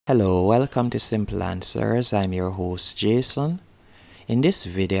Hello, welcome to Simple Answers. I'm your host Jason. In this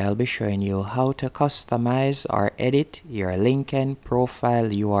video, I'll be showing you how to customize or edit your LinkedIn profile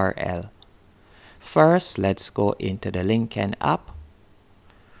URL. First, let's go into the LinkedIn app.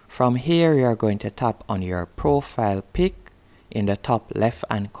 From here, you're going to tap on your profile pic in the top left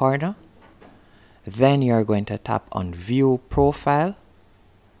hand corner. Then you're going to tap on View Profile.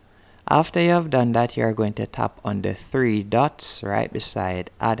 After you have done that, you're going to tap on the three dots right beside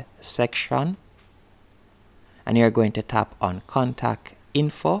Add Section. And you're going to tap on Contact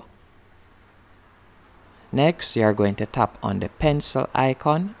Info. Next, you're going to tap on the pencil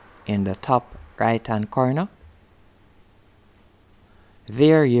icon in the top right hand corner.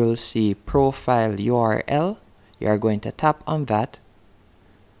 There you'll see Profile URL. You're going to tap on that.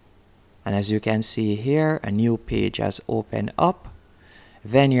 And as you can see here, a new page has opened up.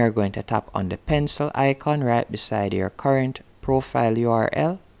 Then you're going to tap on the pencil icon right beside your current profile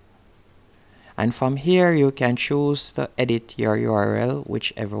URL. And from here, you can choose to edit your URL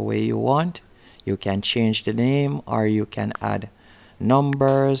whichever way you want. You can change the name, or you can add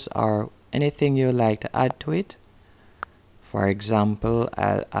numbers or anything you like to add to it. For example,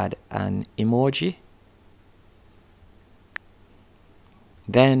 I'll add an emoji.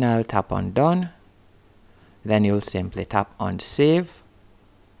 Then I'll tap on Done. Then you'll simply tap on Save.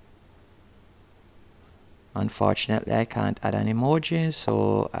 Unfortunately, I can't add an emoji,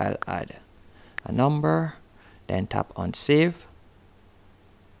 so I'll add a number, then tap on Save.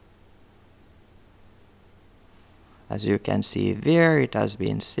 As you can see there, it has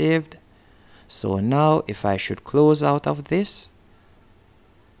been saved. So now if I should close out of this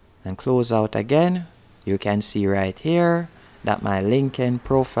and close out again, you can see right here that my LinkedIn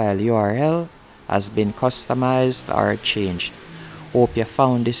profile URL has been customized or changed. Hope you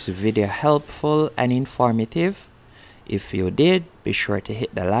found this video helpful and informative. If you did, be sure to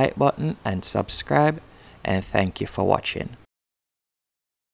hit the like button and subscribe, and thank you for watching.